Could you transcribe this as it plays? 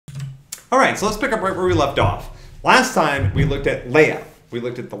All right, so let's pick up right where we left off. Last time we looked at layout. We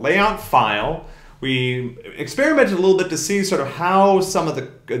looked at the layout file. We experimented a little bit to see sort of how some of the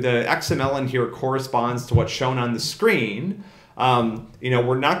XML in here corresponds to what's shown on the screen.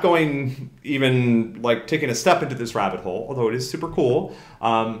 We're not going even like taking a step into this rabbit hole, although it is super cool.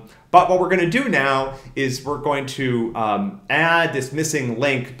 But what we're going to do now is we're going to add this missing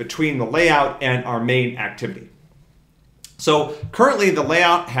link between the layout and our main activity. So currently the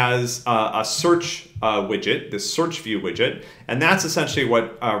layout has a search widget, this search view widget, and that's essentially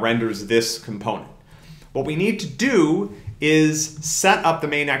what renders this component. What we need to do is set up the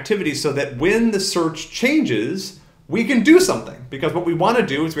main activity so that when the search changes, we can do something, because what we want to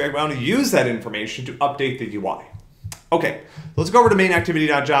do is we want to use that information to update the UI. Okay, let's go over to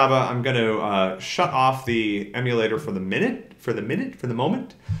MainActivity.java. I'm going to shut off the emulator for the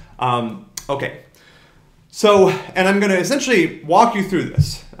moment. Okay. So, and I'm going to essentially walk you through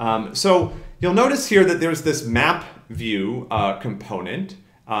this. So you'll notice here that there's this map view component,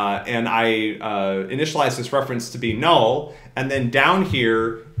 and I initialize this reference to be null, and then down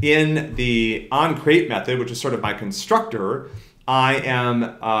here in the onCreate method, which is sort of my constructor, I am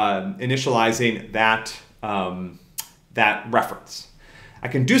initializing that, that reference. I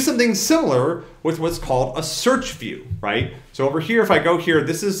can do something similar with what's called a search view, right? So over here, if I go here,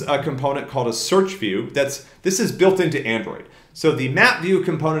 this is a component called a search view. This is built into Android. So the map view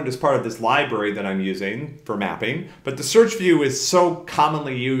component is part of this library that I'm using for mapping, but the search view is so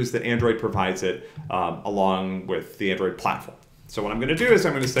commonly used that Android provides it along with the Android platform. So what I'm going to do is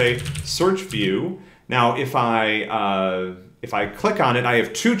I'm going to say search view. Now, if I click on it, I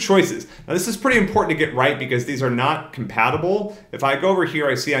have two choices. Now this is pretty important to get right because these are not compatible. If I go over here,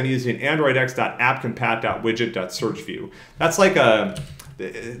 I see I'm using androidx.appcompat.widget.searchView. That's like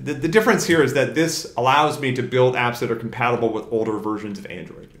the difference here is that this allows me to build apps that are compatible with older versions of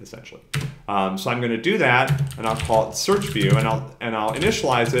Android, essentially. So I'm going to do that, and I'll call it search view, and I'll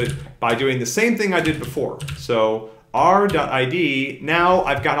initialize it by doing the same thing I did before. So r.id, now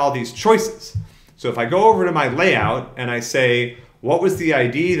I've got all these choices. So if I go over to my layout and I say, what was the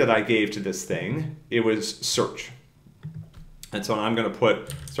ID that I gave to this thing? It was search. And so I'm going to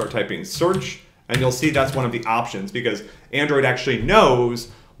start typing search, and you'll see that's one of the options because Android actually knows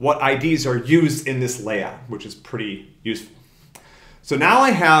what IDs are used in this layout, which is pretty useful. So now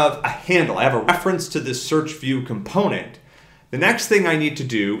I have a handle. I have a reference to this search view component. The next thing I need to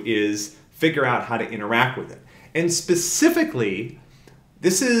do is figure out how to interact with it. And specifically,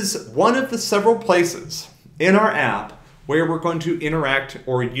 this is one of the several places in our app where we're going to interact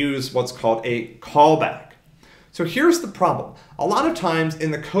or use what's called a callback. So here's the problem. A lot of times in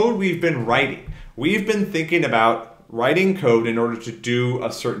the code we've been writing, we've been thinking about writing code in order to do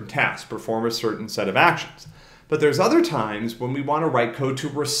a certain task, perform a certain set of actions. But there's other times when we want to write code to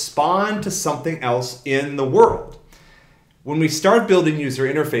respond to something else in the world. When we start building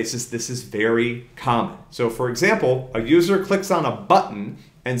user interfaces, this is very common. So for example, a user clicks on a button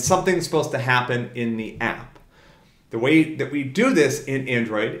and something's supposed to happen in the app. The way that we do this in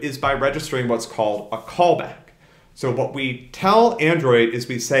Android is by registering what's called a callback. So what we tell Android is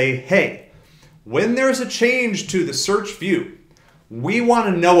we say, hey, when there's a change to the search view, we want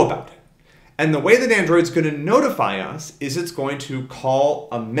to know about it. And the way that Android's going to notify us is it's going to call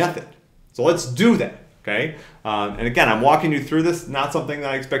a method. So let's do that. Okay, and again, I'm walking you through this, not something that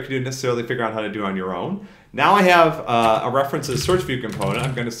I expect you to necessarily figure out how to do on your own. Now I have a reference to the search view component.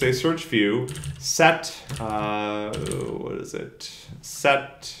 I'm going to say search view set, what is it?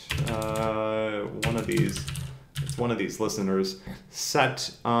 Set one of these, it's one of these listeners,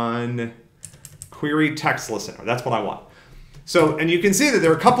 set on query text listener. That's what I want. So, and you can see that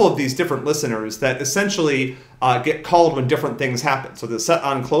there are a couple of these different listeners that essentially get called when different things happen. So the set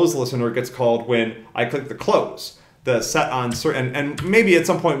on close listener gets called when I click the close. The set on search, and maybe at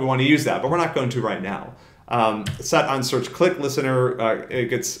some point we want to use that, but we're not going to right now. Set on search click listener, it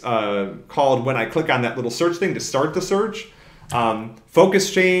gets called when I click on that little search thing to start the search.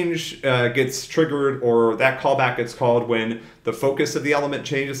 Focus change gets triggered, or that callback gets called when the focus of the element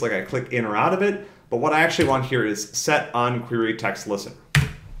changes, like I click in or out of it. But what I actually want here is set on query text listener.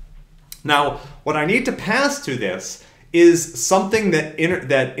 Now, what I need to pass to this is something that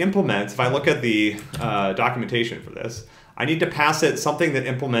implements, if I look at the documentation for this, I need to pass it something that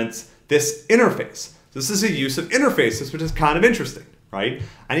implements this interface. This is a use of interfaces, which is kind of interesting, right?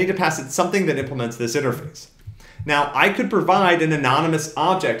 I need to pass it something that implements this interface. Now, I could provide an anonymous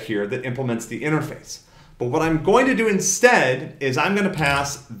object here that implements the interface. But what I'm going to do instead is I'm going to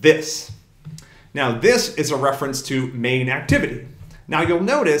pass this. Now, this is a reference to main activity. Now, you'll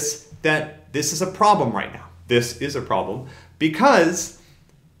notice that this is a problem right now. This is a problem because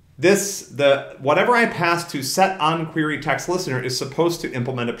whatever I pass to set onQuery text listener is supposed to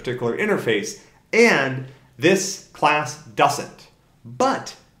implement a particular interface, and this class doesn't.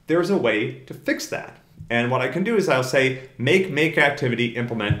 But there's a way to fix that. And what I can do is I'll say make MakeActivity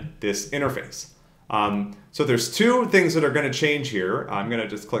implement this interface. So there's two things that are going to change here. I'm going to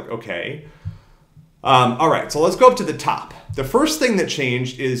just click OK. All right, so let's go up to the top. The first thing that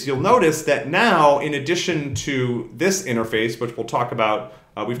changed is you'll notice that now, in addition to this interface, which we'll talk about,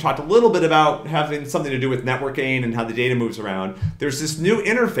 we've talked a little bit about having something to do with networking and how the data moves around. There's this new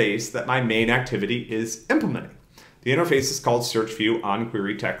interface that my main activity is implementing. The interface is called Search View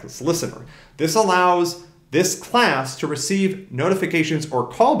onQuery Text Listener. This allows this class to receive notifications or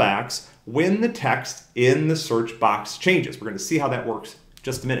callbacks when the text in the search box changes. We're going to see how that works in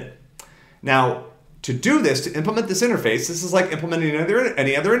just a minute. Now, to do this, to implement this interface, this is like implementing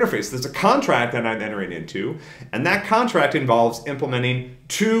any other interface. There's a contract that I'm entering into, and that contract involves implementing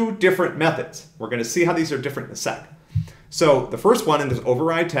two different methods. We're going to see how these are different in a sec. So the first one, and there's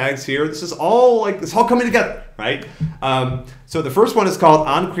override tags here. This is all coming together, right? So the first one is called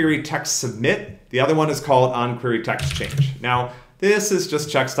onQuery text submit. The other one is called onQuery text change. Now, this is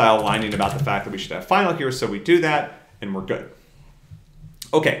just check style whining about the fact that we should have final here, so we do that, and we're good.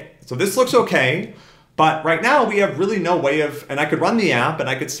 Okay, so this looks okay. But right now we have really no way of, and I could run the app and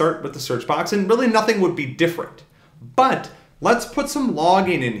I could start with the search box and really nothing would be different. But let's put some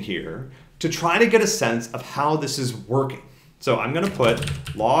logging in here to try to get a sense of how this is working. So I'm going to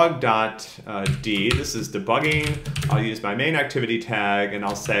put log.d, this is debugging. I'll use my main activity tag and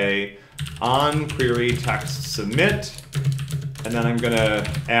I'll say onQuery text submit, and then I'm going to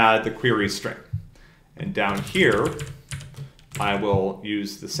add the query string. And down here, I will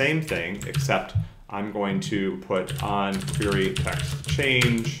use the same thing, except I'm going to put on query text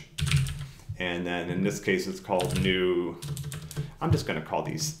change, and then in this case it's called new. I'm just going to call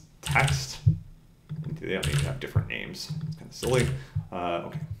these text. They don't need to have different names. It's kind of silly.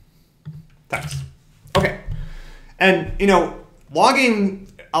 Okay, text. Okay, and logging.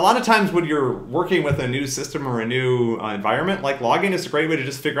 A lot of times when you're working with a new system or a new environment, like logging is a great way to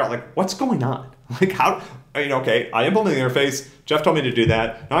just figure out what's going on. Like how, okay, I implemented the interface, Jeff told me to do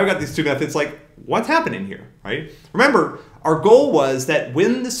that. Now I've got these two methods, what's happening here, right? Remember, our goal was that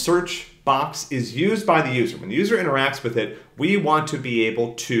when the search box is used by the user, when the user interacts with it, we want to be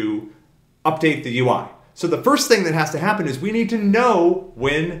able to update the UI. So the first thing that has to happen is we need to know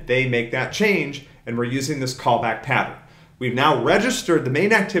when they make that change, and we're using this callback pattern. We've now registered the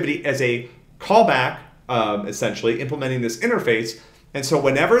main activity as a callback, essentially implementing this interface. And so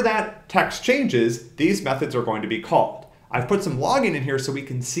whenever that text changes, these methods are going to be called. I've put some logging in here so we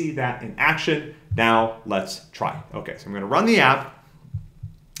can see that in action. Now let's try. Okay, so I'm going to run the app.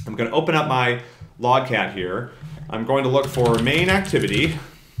 I'm going to open up my logcat here. I'm going to look for main activity.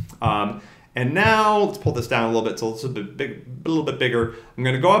 And now let's pull this down a little bit so it's a little bit bigger. I'm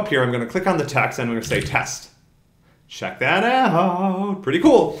going to go up here. I'm going to click on the text and I'm going to say test. Check that out. Pretty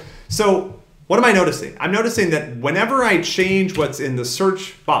cool. So what am I noticing? I'm noticing that whenever I change what's in the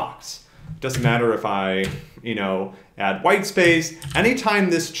search box, it doesn't matter if I, add white space, anytime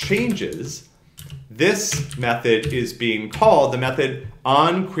this changes, this method is being called the method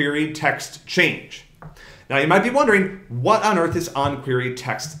onQuery text change. Now you might be wondering, what on earth is onQuery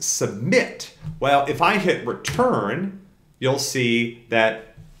text submit? Well, if I hit return, you'll see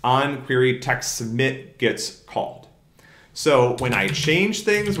that onQuery text submit gets called. So when I change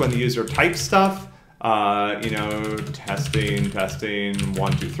things, when the user types stuff, testing,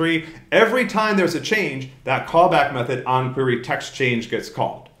 1, 2, 3, every time there's a change, that callback method onQuery text change gets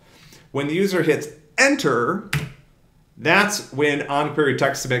called. When the user hits enter, that's when onQuery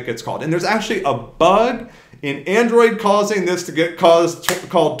text submit gets called. And there's actually a bug in Android causing this to get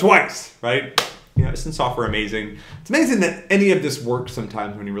called twice, right? Isn't software amazing? It's amazing that any of this works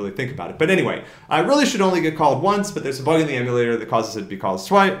sometimes when you really think about it. But anyway, I really should only get called once, but there's a bug in the emulator that causes it to be called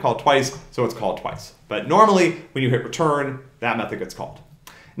twice, so it's called twice. But normally, when you hit return, that method gets called.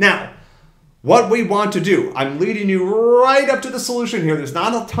 Now, what we want to do, I'm leading you right up to the solution here. There's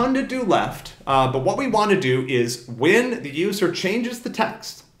not a ton to do left, but what we want to do is when the user changes the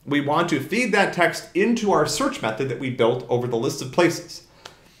text, we want to feed that text into our search method that we built over the list of places.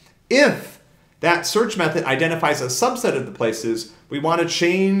 If that search method identifies a subset of the places, we want to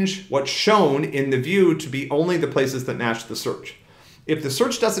change what's shown in the view to be only the places that match the search. If the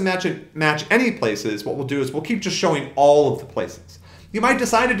search doesn't match any places, what we'll do is we'll keep just showing all of the places. You might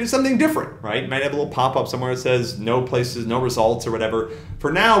decide to do something different, right? You might have a little pop-up somewhere that says no places, no results, or whatever.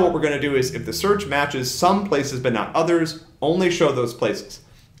 For now, what we're going to do is if the search matches some places but not others, only show those places.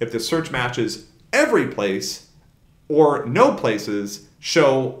 If the search matches every place or no places,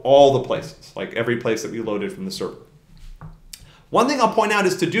 show all the places, like every place that we loaded from the server. One thing I'll point out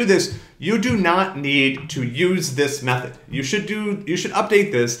is to do this, you do not need to use this method. You should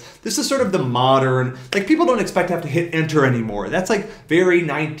update this. This is sort of the modern, like people don't expect to have to hit enter anymore. That's like very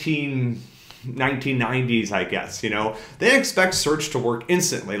 1990s, I guess, you know. They expect search to work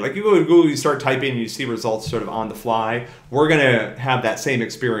instantly. Like you go to Google, you start typing, you see results sort of on the fly. We're gonna have that same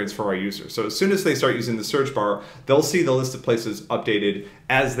experience for our users. So as soon as they start using the search bar, they'll see the list of places updated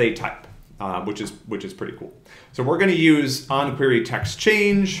as they type, which is pretty cool. So we're gonna use onQuery text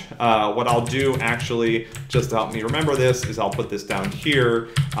change. What I'll do actually, just to help me remember this, is I'll put this down here,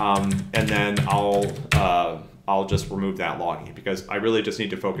 and then I'll just remove that logging because I really just need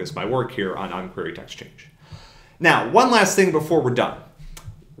to focus my work here on onQuery text change. Now, one last thing before we're done.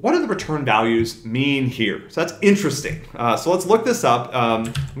 What do the return values mean here? So that's interesting. So let's look this up.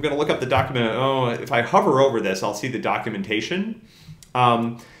 I'm gonna look up the document. Oh, if I hover over this, I'll see the documentation.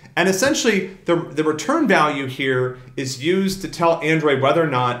 And essentially, the return value here is used to tell Android whether or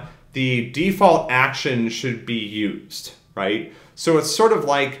not the default action should be used, right? So it's sort of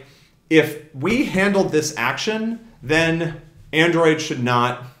like, if we handled this action, then Android should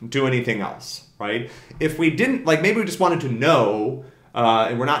not do anything else, right? If we didn't, like maybe we just wanted to know,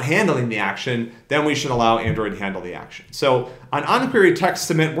 and we're not handling the action, then we should allow Android to handle the action. So on onQuery text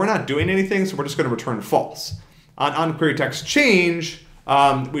submit, we're not doing anything, so we're just gonna return false. On onQuery text change,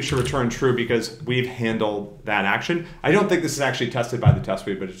 we should return true because we've handled that action. I don't think this is actually tested by the test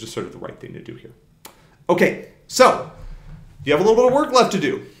suite, but it's just sort of the right thing to do here. Okay, so you have a little bit of work left to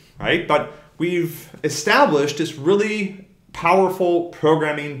do, right? But we've established this really powerful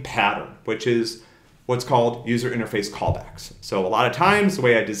programming pattern, which is what's called user interface callbacks. So a lot of times, the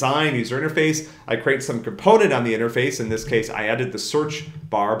way I design user interface, I create some component on the interface. In this case, I added the search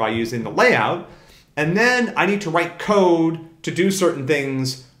bar by using the layout. And then I need to write code to do certain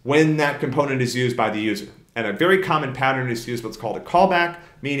things when that component is used by the user. And a very common pattern is to use what's called a callback,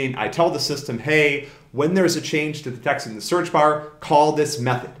 meaning I tell the system, hey, when there's a change to the text in the search bar, call this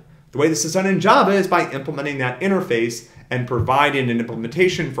method. The way this is done in Java is by implementing that interface and providing an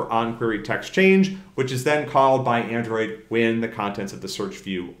implementation for onQuery text change, which is then called by Android when the contents of the search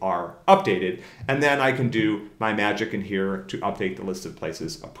view are updated. And then I can do my magic in here to update the list of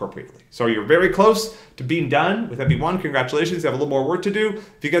places appropriately. So you're very close to being done with MP1. Congratulations, you have a little more work to do.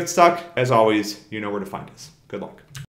 If you get stuck, as always, you know where to find us. Good luck.